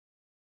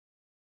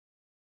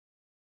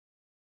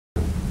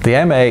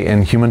The MA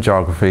in Human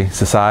Geography,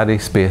 Society,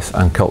 Space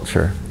and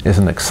Culture is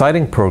an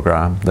exciting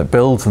programme that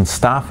builds on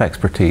staff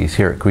expertise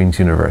here at Queen's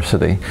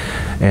University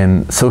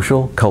in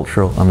social,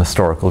 cultural and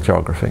historical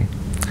geography.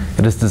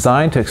 It is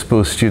designed to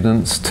expose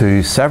students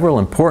to several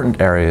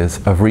important areas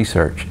of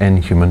research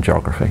in human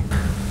geography.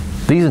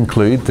 These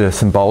include the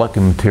symbolic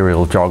and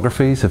material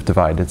geographies of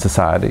divided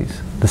societies,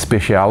 the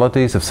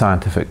spatialities of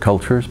scientific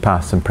cultures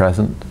past and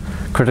present,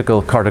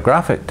 critical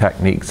cartographic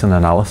techniques and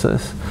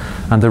analysis,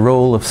 and the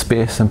role of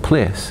space and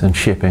place in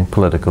shaping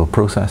political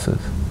processes.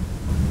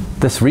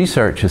 This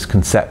research is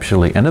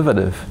conceptually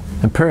innovative,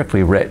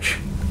 empirically rich,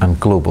 and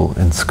global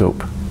in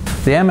scope.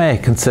 The MA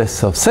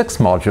consists of 6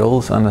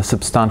 modules and a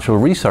substantial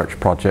research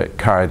project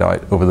carried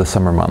out over the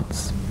summer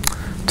months.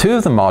 2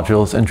 of the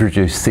modules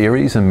introduce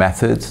theories and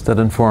methods that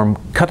inform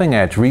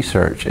cutting-edge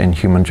research in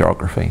human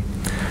geography.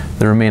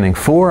 The remaining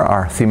 4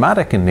 are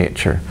thematic in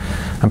nature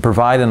and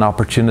provide an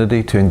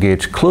opportunity to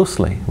engage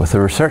closely with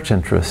the research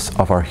interests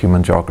of our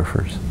human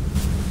geographers.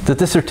 The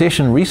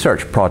dissertation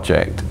research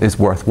project is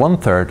worth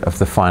 1/3 of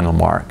the final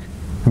mark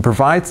and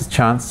provides a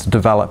chance to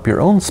develop your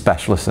own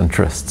specialist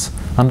interests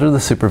under the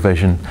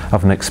supervision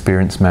of an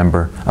experienced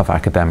member of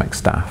academic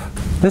staff.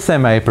 This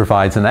MA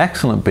provides an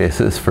excellent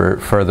basis for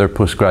further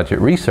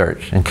postgraduate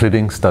research,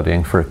 including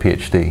studying for a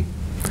PhD.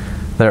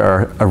 There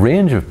are a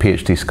range of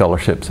PhD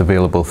scholarships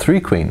available through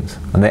Queen's,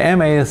 and the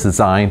MA is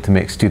designed to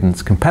make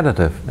students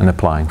competitive in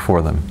applying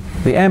for them.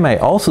 The MA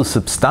also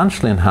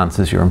substantially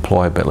enhances your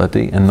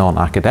employability in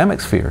non-academic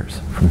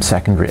spheres, from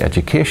secondary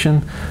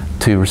education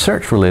to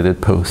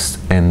research-related posts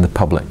in the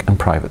public and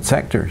private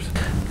sectors.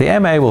 The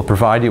MA will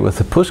provide you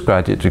with a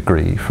postgraduate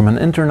degree from an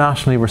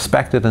internationally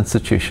respected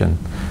institution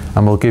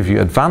and will give you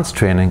advanced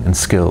training and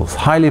skills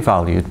highly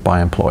valued by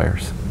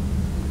employers.